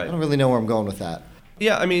 Right. I don't really know where I'm going with that.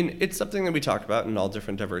 Yeah, I mean, it's something that we talk about in all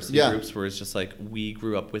different diversity Yeah. groups, where it's just like we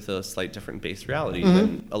grew up with a slight different base reality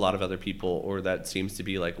than a lot of other people, or that seems to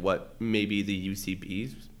be like what maybe the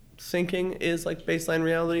UCB thinking is like baseline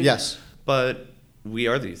reality. Yes. But we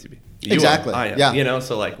are the UCB. You Exactly, Are, I am. yeah. You know,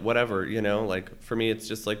 so like whatever, like for me, it's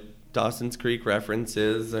just like Dawson's Creek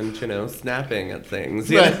references and, snapping at things.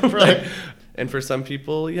 you Right, know? right. And for some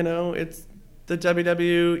people, it's the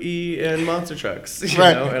WWE and monster trucks, you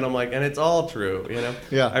Right. know, and I'm like, and it's all true,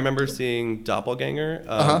 Yeah. I remember seeing Doppelganger,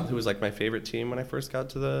 Uh-huh. who was like my favorite team when I first got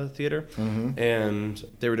to the theater, Mm-hmm. and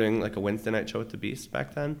they were doing like a Wednesday night show at the Beast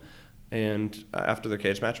back then, and after their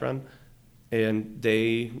cage match run, and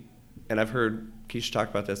I've heard Keisha talk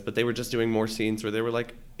about this, but they were just doing more scenes where they were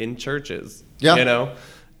like in churches, Yeah.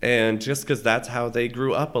 And just because that's how they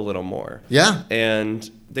grew up a little more. Yeah. And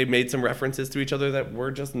they made some references to each other that were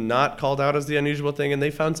just not called out as the unusual thing, and they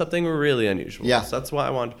found something really unusual. Yeah. So that's why I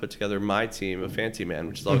wanted to put together my team of Fancy Man,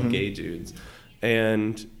 which is all Mm-hmm. gay dudes.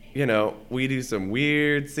 And, we do some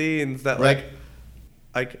weird scenes that, Right.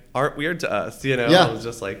 like aren't weird to us, Yeah. It's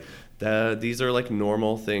just like, these are, like,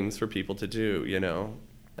 normal things for people to do,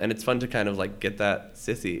 And it's fun to kind of, like, get that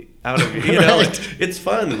sissy out of you, Right. Like, it's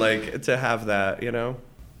fun, like, to have that,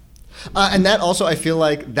 And that also, I feel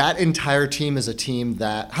like that entire team is a team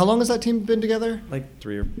that. How long has that team been together? Like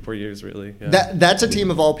 3 or 4 years, really. Yeah. That's a team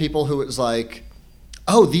of all people who it's like.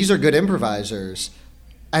 oh, these are good improvisers.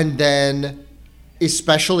 And then,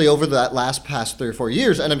 especially over that past 3 or 4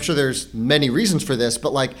 years, and I'm sure there's many reasons for this,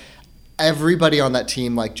 but like everybody on that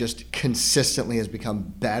team like just consistently has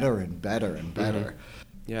become better and better and better.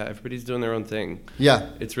 Yeah, everybody's doing their own thing. Yeah.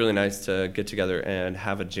 It's really nice to get together and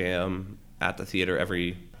have a jam at the theater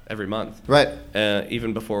every month. Right.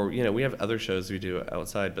 Even before, we have other shows we do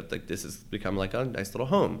outside, but like this has become like a nice little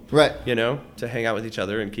home. Right. To hang out with each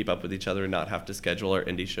other and keep up with each other and not have to schedule our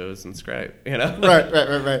indie shows and scrape,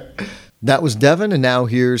 Right. That was Devin, and now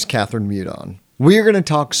here's Catherine Mudon. We are going to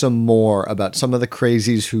talk some more about some of the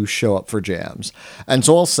crazies who show up for jams. And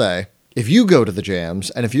so I'll say, if you go to the jams,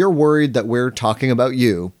 and if you're worried that we're talking about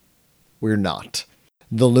you, we're not.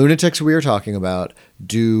 The lunatics we are talking about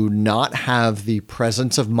do not have the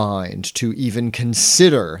presence of mind to even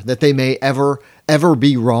consider that they may ever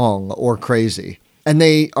be wrong or crazy. And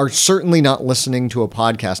they are certainly not listening to a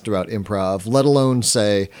podcast about improv, let alone,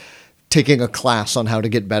 say, taking a class on how to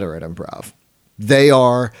get better at improv. They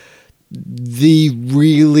are the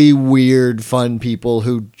really weird, fun people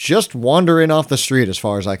who just wander in off the street, as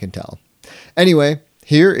far as I can tell. Anyway,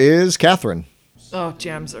 here is Catherine. Oh,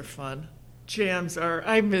 jams are fun.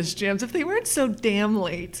 I miss jams. If they weren't so damn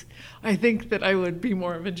late, I think that I would be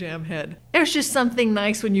more of a jam head. There's just something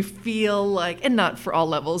nice when you feel like, and not for all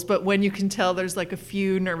levels, but when you can tell there's like a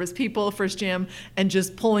few nervous people first jam and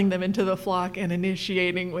just pulling them into the flock and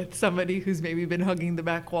initiating with somebody who's maybe been hugging the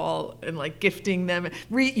back wall and like gifting them.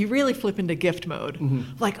 You really flip into gift mode. Mm-hmm.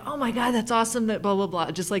 Like, oh my God, that's awesome that blah, blah,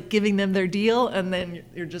 blah. Just like giving them their deal. And then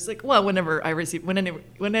you're just like, well,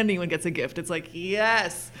 when anyone gets a gift, it's like,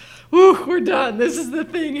 yes. Woo, we're done. This is the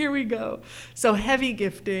thing. Here we go. So heavy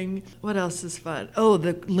gifting. What else is fun? Oh,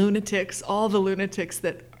 the lunatics. All the lunatics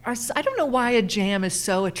that are. I don't know why a jam is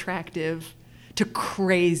so attractive to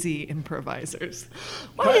crazy improvisers.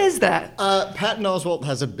 Why is that? Patton Oswalt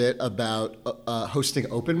has a bit about hosting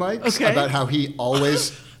open mics, okay. About how he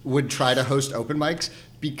always would try to host open mics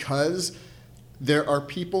because there are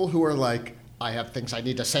people who are like, I have things I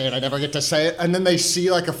need to say and I never get to say it. And then they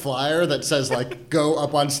see like a flyer that says like, go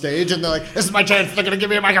up on stage. And they're like, this is my chance. They're going to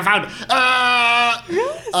give me a microphone.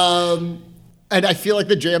 Yes. And I feel like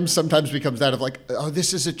the jam sometimes becomes that of like, oh,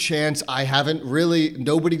 this is a chance.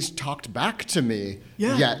 Nobody's talked back to me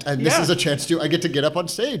yet. And this is a chance I get to get up on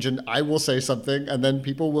stage and I will say something and then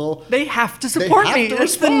people will. They have to support me.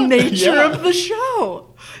 That's the nature of the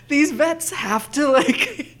show. These vets have to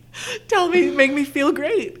like tell me, make me feel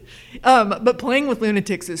great. But playing with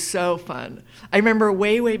lunatics is so fun. I remember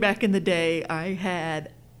way back in the day, I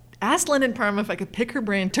had asked Lennon Parma if I could pick her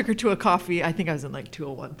brain, took her to a coffee. I think I was in like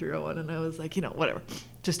 201, 301, and I was like, whatever.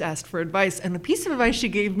 Just asked for advice. And the piece of advice she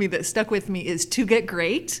gave me that stuck with me is to get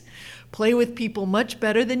great, play with people much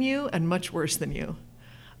better than you and much worse than you.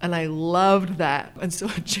 And I loved that. And so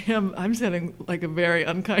a jam, I'm sounding like a very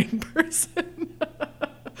unkind person.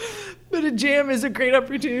 But a jam is a great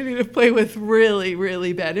opportunity to play with really,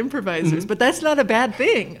 really bad improvisers. Mm-hmm. But that's not a bad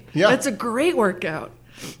thing. Yeah. That's a great workout.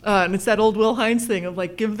 And it's that old Will Hines thing of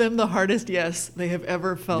like, give them the hardest yes they have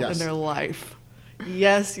ever felt in their life.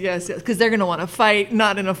 Yes. Because they're going to want to fight,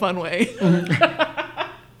 not in a fun way. Mm-hmm.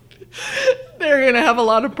 They're going to have a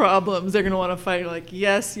lot of problems. They're going to want to fight like,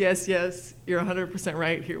 yes. You're 100%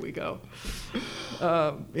 right. Here we go.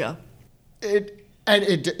 Yeah.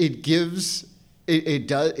 It gives...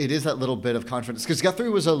 It is that little bit of confidence because Guthrie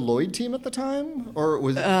was a Lloyd team at the time, or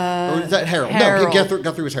was that Harold? Harold. No,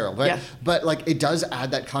 Guthrie was Harold, right? Yeah. But like it does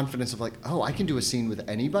add that confidence of like, oh, I can do a scene with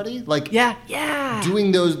anybody. Like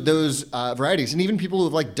doing those varieties, and even people who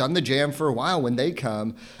have like done the jam for a while when they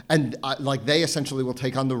come and like they essentially will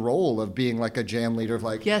take on the role of being like a jam leader of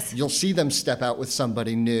like, you'll see them step out with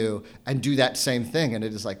somebody new and do that same thing, and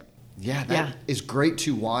it is like. Yeah, that is great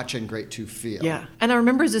to watch and great to feel. Yeah, and I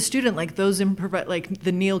remember as a student, like those like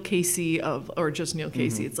the Neil Casey or just Neil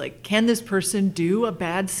Casey. It's like, can this person do a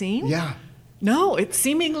bad scene? Yeah. No, it's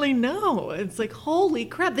seemingly no. It's like, holy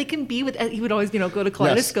crap, they can be with. He would always, go to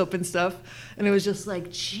Kaleidoscope and stuff, and it was just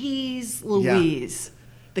like, geez, Louise,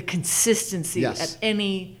 the consistency at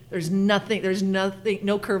any. There's nothing,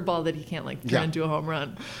 no curveball that he can't like turn into a home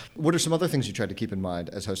run. What are some other things you tried to keep in mind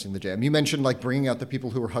as hosting the jam? You mentioned like bringing out the people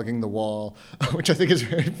who were hugging the wall, which I think is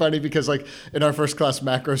very funny because like in our first class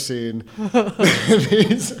macro scene,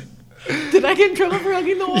 Did I get in trouble for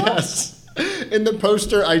hugging the wall? Yes. In the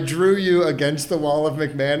poster, I drew you against the wall of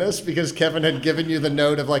McManus because Kevin had given you the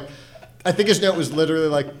note of like, I think his note was literally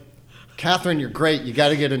like, Catherine, you're great. You got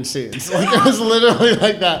to get in scenes. Like it was literally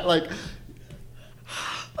like that. Like.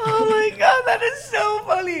 Oh my God, that is so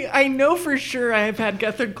funny. I know for sure I have had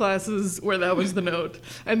Guthrie classes where that was the note.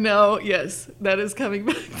 And now, yes, that is coming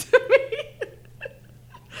back to me.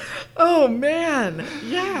 Oh man,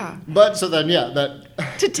 yeah. But so then, yeah,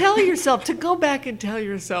 that To tell yourself, to go back and tell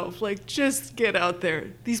yourself, like, just get out there.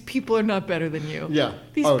 These people are not better than you. Yeah.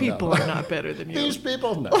 These Oh, people no. are not better than you. these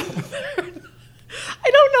people, no.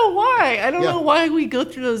 I don't know why. I don't Yeah. know why we go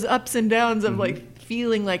through those ups and downs of like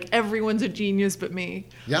feeling like everyone's a genius but me.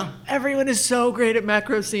 Yeah. Everyone is so great at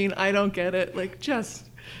macro scene. I don't get it. Like, just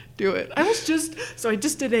do it. I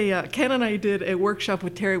just did Ken and I did a workshop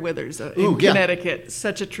with Terry Withers in Ooh, yeah. Connecticut.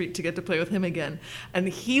 Such a treat to get to play with him again. And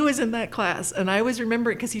he was in that class. And I was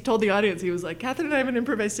remembering, because he told the audience, he was like, Catherine and I have been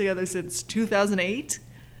improvised together since 2008,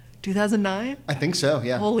 2009. I think so,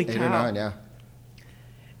 yeah. Holy 8 or cow. 9, yeah.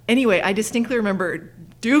 Anyway, I distinctly remember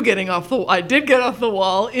I did get off the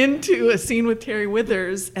wall into a scene with Terry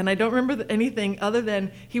Withers, and I don't remember anything other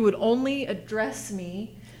than he would only address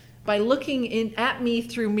me by looking at me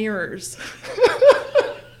through mirrors.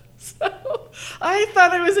 So I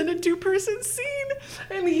thought I was in a 2-person scene,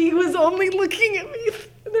 and he was only looking at me.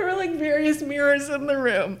 There were like various mirrors in the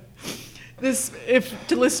room. This, if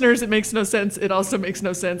to listeners it makes no sense, it also makes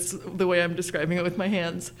no sense the way I'm describing it with my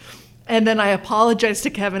hands. And then I apologized to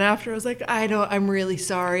Kevin after. I was like, I'm really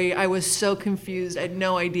sorry. I was so confused. I had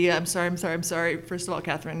no idea. I'm sorry. First of all,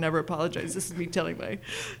 Catherine, never apologize. This is me telling my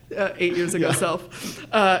 8 years ago self.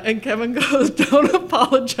 And Kevin goes, don't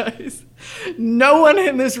apologize. No one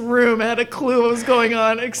in this room had a clue what was going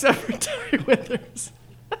on except for Terry Withers.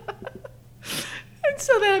 And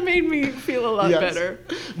so that made me feel a lot better.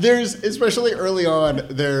 There's, especially early on,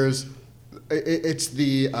 it's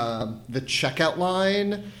the checkout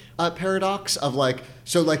line paradox of like,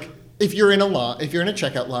 so like if you're in a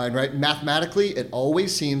checkout line, right, mathematically it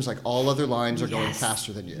always seems like all other lines are going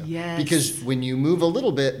faster than you. Yes. Because when you move a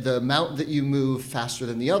little bit, the amount that you move faster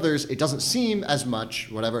than the others, it doesn't seem as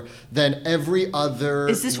much, whatever, than every other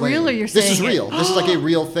Is this lane. real or you're This saying is real. This is like a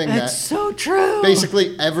real thing. That's so true.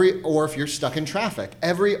 Basically or if you're stuck in traffic,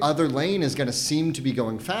 every other lane is going to seem to be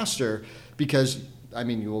going faster because, I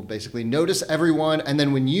mean, you will basically notice everyone, and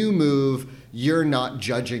then when you move, you're not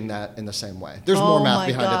judging that in the same way. There's more math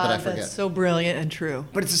behind it that I forget. That's so brilliant and true.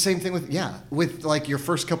 But it's the same thing with like your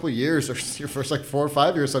first couple of years or your first like 4 or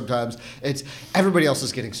 5 years sometimes. It's everybody else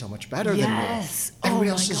is getting so much better than me. Yes. Everybody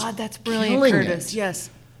Oh else my is God, that's brilliant, killing Curtis. it. Yes.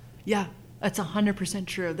 Yeah, that's 100%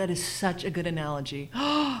 true. That is such a good analogy.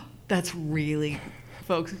 That's really,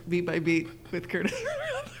 folks, beat by beat with Curtis.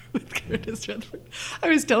 With Curtis Rutherford. I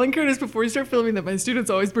was telling Curtis before we start filming that my students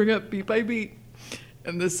always bring up beat by beat.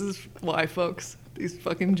 And this is why, folks. These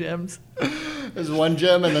fucking gems. There's one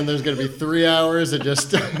gem, and then there's going to be 3 hours of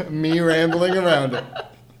just me rambling around it.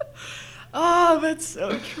 Oh, that's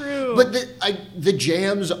so true. But the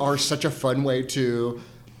jams are such a fun way to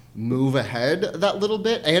move ahead that little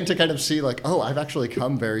bit and to kind of see like, oh, I've actually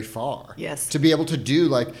come very far. Yes. To be able to do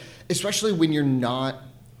like, especially when you're not,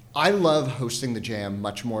 I love hosting the jam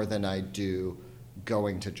much more than I do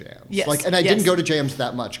going to jams. Yes. Like, and I Yes. didn't go to jams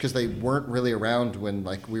that much because they weren't really around when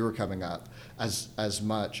like we were coming up as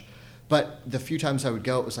much. But the few times I would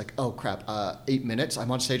go, it was like, oh crap, 8 minutes.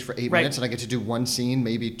 I'm on stage for 8 Right. minutes and I get to do one scene,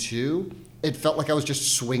 maybe 2. It felt like I was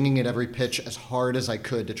just swinging at every pitch as hard as I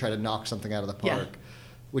could to try to knock something out of the park, Yeah.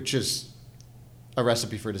 which is a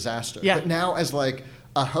recipe for disaster. Yeah. But now as like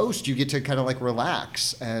a host, you get to kind of like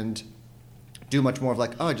relax and do much more of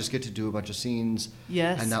like, oh, I just get to do a bunch of scenes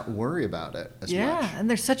Yes. and not worry about it as Yeah, much. and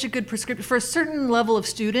there's such a good prescription. For a certain level of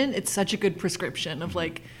student, it's such a good prescription of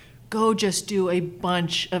like, go just do a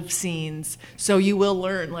bunch of scenes. So you will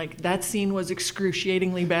learn, like, that scene was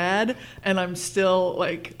excruciatingly bad, and I'm still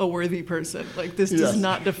like a worthy person. Like, this does Yes.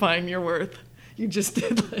 not define your worth. You just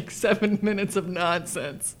did like 7 minutes of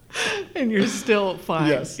nonsense, and you're still fine.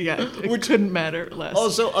 Yes. Yeah, it couldn't matter less.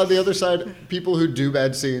 Also, on the other side, people who do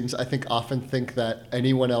bad scenes, I think often think that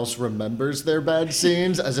anyone else remembers their bad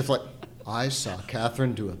scenes as if like, I saw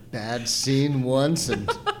Catherine do a bad scene once and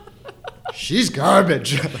she's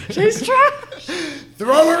garbage. She's trash.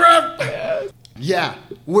 Throw her up. Yeah,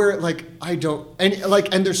 where like I don't,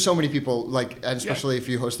 and there's so many people like, and especially if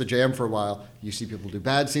you host the jam for a while, you see people do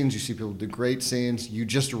bad scenes, you see people do great scenes. You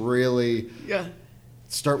just really Yeah.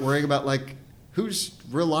 start worrying about like who's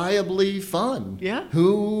reliably fun, Yeah.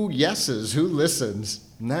 who yeses, who listens,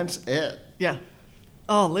 and that's it. Yeah.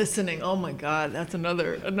 Oh, listening. Oh my God, that's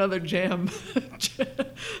another jam,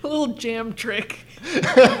 a little jam trick.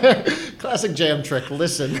 Classic jam trick.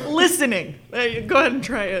 Listen. Listening. Go ahead and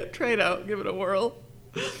try it. Try it out. Give it a whirl.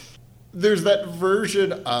 There's that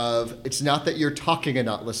version of it's not that you're talking and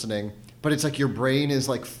not listening, but it's like your brain is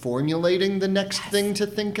like formulating the next thing to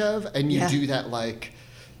think of, and you Yeah. do that like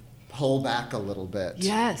pull back a little bit.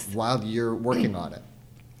 Yes. While you're working on it.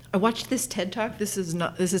 I watched this TED Talk. This is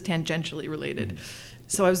tangentially related.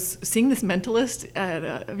 So I was seeing this Mentalist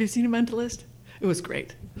at, have you seen a Mentalist? It was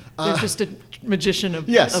great. It's just a magician of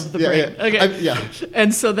the brain. Yeah. Okay.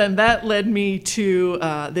 And so then that led me to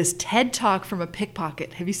this TED Talk from a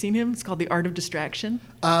pickpocket. Have you seen him? It's called The Art of Distraction.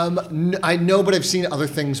 I know, but I've seen other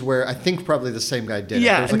things where I think probably the same guy did it.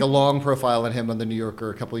 Yeah, There was like a long profile on him on The New Yorker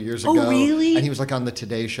a couple of years ago. Oh, really? And he was like on the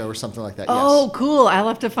Today Show or something like that. Oh, yes. cool. I'll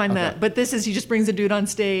have to find that. But this is, he just brings a dude on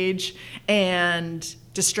stage and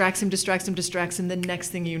distracts him. The next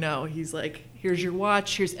thing you know, he's like, here's your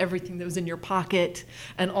watch. Here's everything that was in your pocket.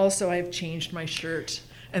 And also, I've changed my shirt.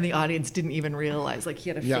 And the audience didn't even realize, like, he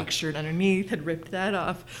had a fake shirt underneath, had ripped that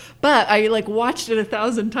off. But I, like, watched it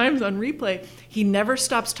 1,000 times on replay. He never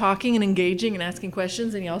stops talking and engaging and asking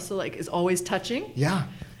questions. And he also, like, is always touching. Yeah.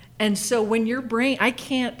 And so when your brain, I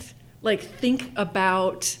can't, like,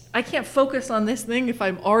 I can't focus on this thing if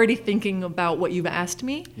I'm already thinking about what you've asked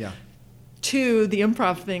me. Yeah. To the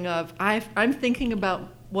improv thing of, I'm thinking about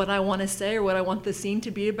what I want to say or what I want the scene to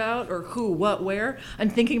be about or who, what, where. I'm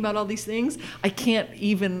thinking about all these things. I can't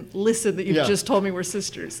even listen that you've just told me we're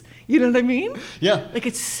sisters. You know what I mean? Yeah. Like,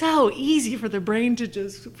 it's so easy for the brain to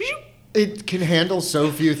just... It can handle so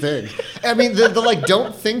few things. I mean, the like,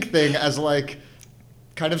 don't think thing, as like,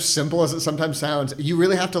 kind of simple as it sometimes sounds, you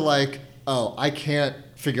really have to like, oh, I can't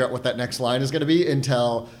figure out what that next line is going to be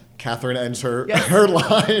until Catherine ends her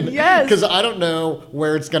line. Yes. Because I don't know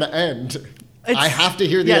where it's going to end. I have to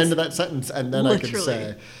hear the end of that sentence, and then Literally. I can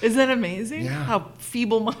say. Isn't that amazing? Yeah. How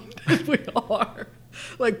feeble-minded we all are.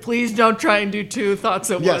 Like, please don't try and do two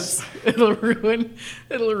thoughts at once. It'll ruin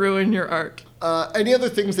your arc. Any other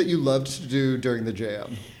things that you loved to do during the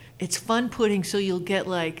jam? It's fun putting, so you'll get,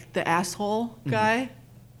 like, the asshole guy.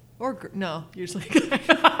 Or, no, usually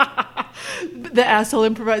the asshole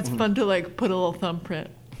improviser. It's fun to, like, put a little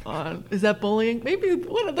thumbprint on. Is that bullying? Maybe the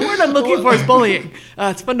word I'm looking for is bullying.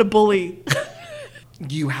 It's fun to bully.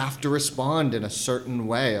 You have to respond in a certain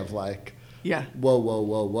way of like, yeah,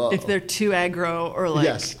 whoa. If they're too aggro or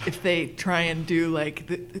like if they try and do like,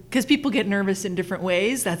 because people get nervous in different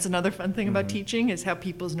ways. That's another fun thing about teaching is how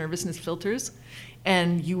people's nervousness filters.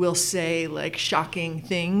 And you will say like shocking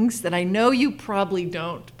things that I know you probably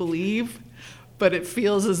don't believe, but it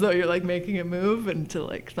feels as though you're like making a move, and to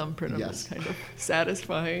like thumbprint them is kind of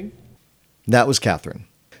satisfying. That was Catherine.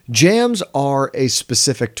 Jams are a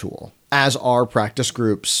specific tool, as are practice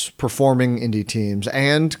groups, performing indie teams,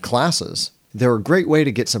 and classes. They're a great way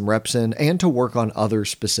to get some reps in and to work on other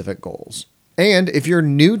specific goals. And if you're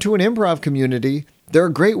new to an improv community, they're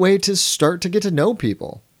a great way to start to get to know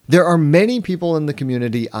people. There are many people in the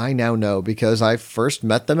community I now know because I first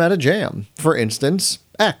met them at a jam. For instance,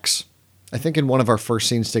 X. I think in one of our first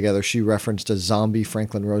scenes together, she referenced a zombie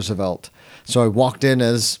Franklin Roosevelt. So I walked in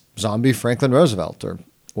as zombie Franklin Roosevelt or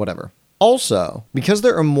whatever. Also, because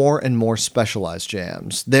there are more and more specialized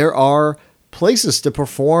jams, there are places to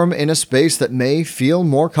perform in a space that may feel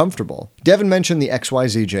more comfortable. Devin mentioned the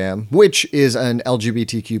XYZ Jam, which is an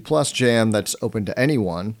LGBTQ+ jam that's open to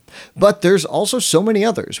anyone, but there's also so many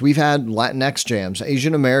others. We've had Latinx jams,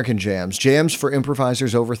 Asian American jams, jams for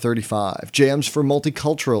improvisers over 35, jams for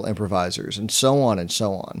multicultural improvisers, and so on and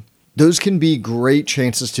so on. Those can be great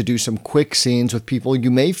chances to do some quick scenes with people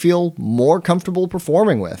you may feel more comfortable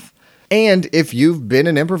performing with. And if you've been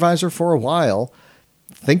an improviser for a while,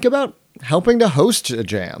 think about helping to host a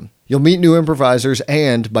jam. You'll meet new improvisers,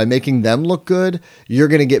 and by making them look good, you're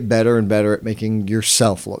going to get better and better at making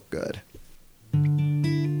yourself look good.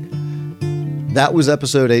 That was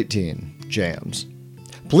episode 18, Jams.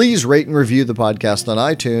 Please rate and review the podcast on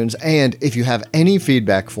iTunes, and if you have any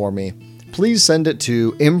feedback for me, please send it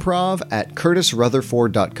to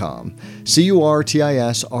improv@curtisrutherford.com.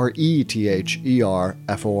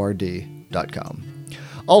 CurtisRetherford.com.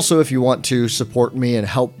 Also, if you want to support me and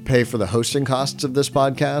help pay for the hosting costs of this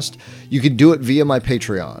podcast, you can do it via my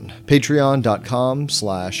Patreon,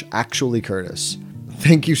 patreon.com/actuallycurtis.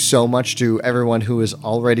 Thank you so much to everyone who has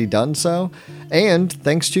already done so, and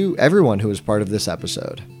thanks to everyone who is part of this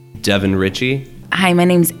episode. Devin Ritchie. Hi, my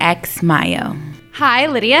name's X Mayo. Hi,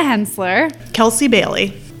 Lydia Hensler. Kelsey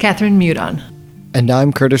Bailey. Catherine Mudon. And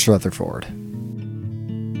I'm Curtis Rutherford.